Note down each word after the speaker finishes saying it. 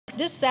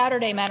This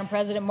Saturday, Madam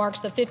President,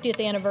 marks the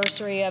 50th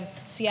anniversary of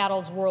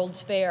Seattle's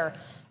World's Fair.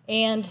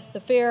 And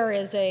the fair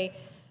is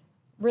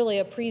really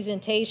a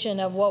presentation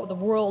of what the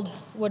world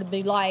would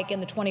be like in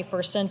the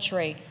 21st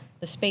century.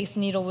 The Space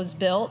Needle was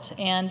built,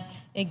 and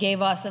it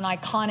gave us an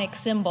iconic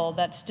symbol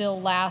that still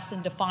lasts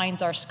and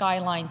defines our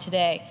skyline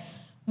today.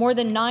 More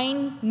than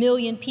 9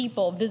 million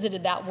people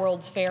visited that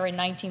World's Fair in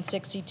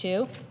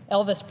 1962.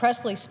 Elvis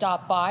Presley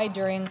stopped by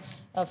during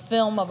a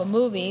film of a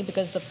movie,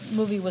 because the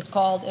movie was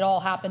called It All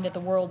Happened at the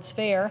World's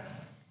Fair.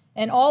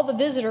 And all the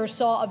visitors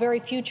saw a very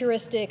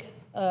futuristic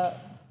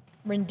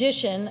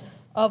rendition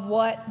of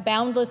what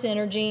boundless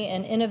energy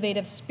and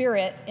innovative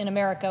spirit in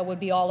America would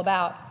be all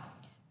about.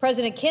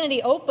 President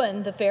Kennedy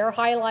opened the fair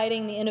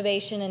highlighting the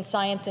innovation in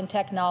science and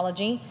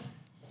technology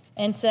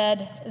and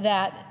said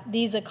that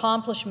these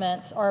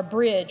accomplishments are a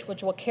bridge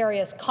which will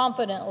carry us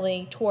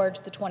confidently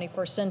towards the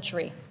 21st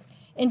century.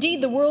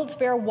 Indeed, the World's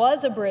Fair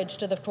was a bridge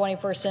to the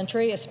 21st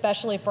century,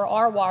 especially for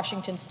our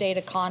Washington state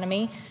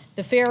economy.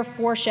 The fair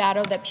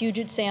foreshadowed that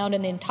Puget Sound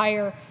and the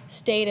entire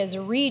state as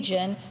a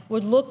region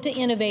would look to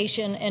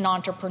innovation and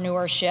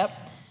entrepreneurship.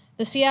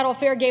 The Seattle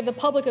Fair gave the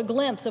public a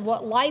glimpse of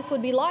what life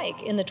would be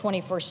like in the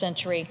 21st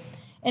century.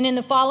 And in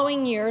the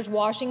following years,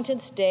 Washington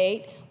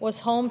state was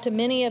home to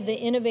many of the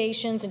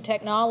innovations and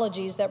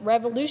technologies that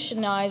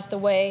revolutionized the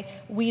way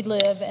we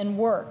live and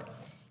work.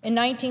 In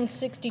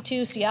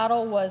 1962,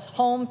 Seattle was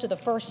home to the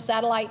first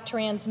satellite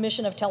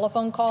transmission of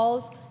telephone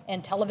calls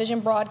and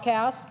television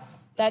broadcasts.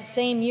 That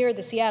same year,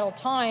 the Seattle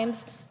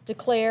Times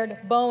declared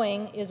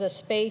Boeing is a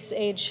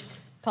space-age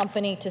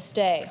company to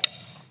stay.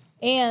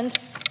 And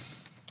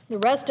the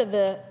rest of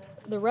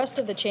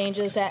the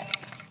changes that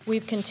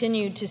we've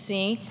continued to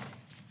see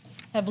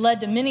have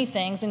led to many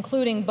things,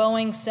 including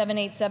Boeing's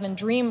 787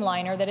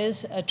 Dreamliner, that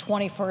is a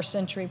 21st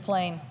century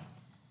plane.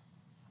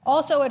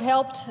 Also, it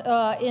helped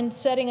in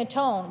setting a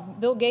tone.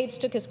 Bill Gates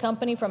took his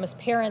company from his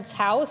parents'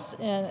 house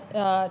to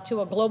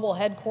a global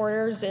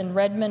headquarters in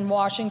Redmond,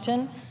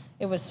 Washington.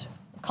 It was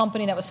a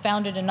company that was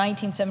founded in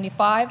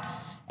 1975.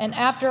 And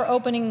after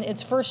opening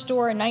its first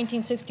store in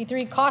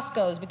 1963,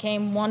 Costco's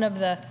became one of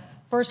the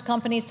first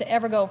companies to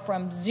ever go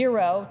from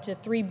 0 to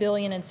 $3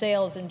 billion in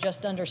sales in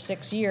just under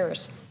 6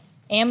 years.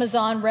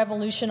 Amazon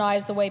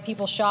revolutionized the way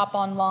people shop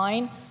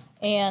online,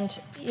 and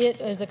it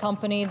is a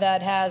company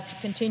that has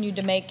continued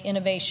to make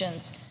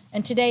innovations.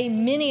 And today,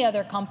 many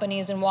other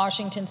companies in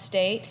Washington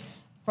state,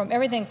 from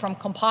everything from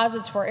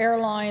composites for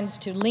airlines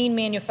to lean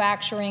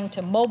manufacturing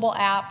to mobile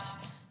apps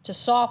to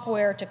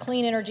software to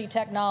clean energy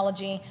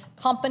technology,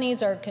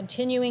 companies are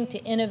continuing to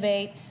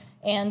innovate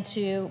and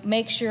to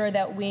make sure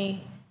that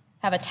we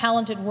have a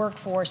talented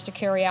workforce to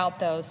carry out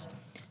those.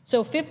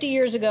 So 50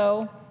 years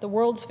ago, the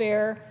World's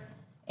Fair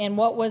and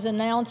what was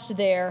announced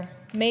there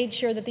made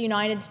sure that the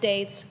United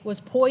States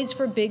was poised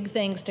for big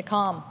things to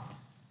come.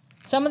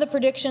 Some of the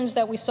predictions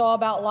that we saw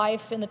about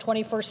life in the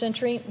 21st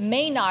century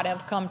may not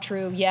have come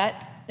true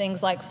yet,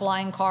 things like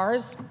flying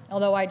cars,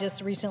 although I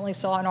just recently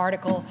saw an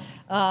article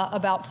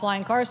about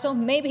flying cars, so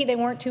maybe they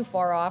weren't too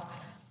far off.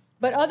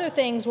 But other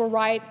things were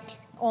right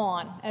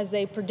on, as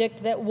they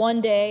predict that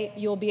one day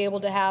you'll be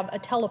able to have a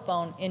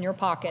telephone in your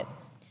pocket.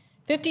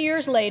 50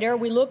 years later,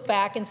 we look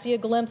back and see a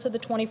glimpse of the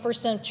 21st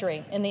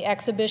century in the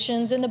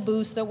exhibitions and the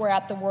booths that were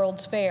at the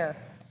World's Fair.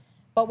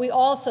 But we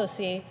also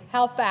see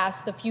how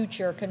fast the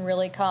future can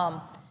really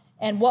come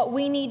and what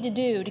we need to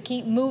do to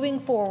keep moving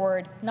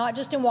forward, not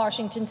just in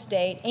Washington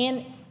state,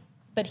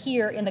 but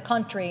here in the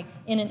country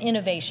in an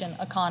innovation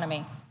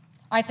economy.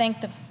 I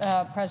thank the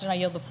President. I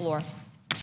yield the floor.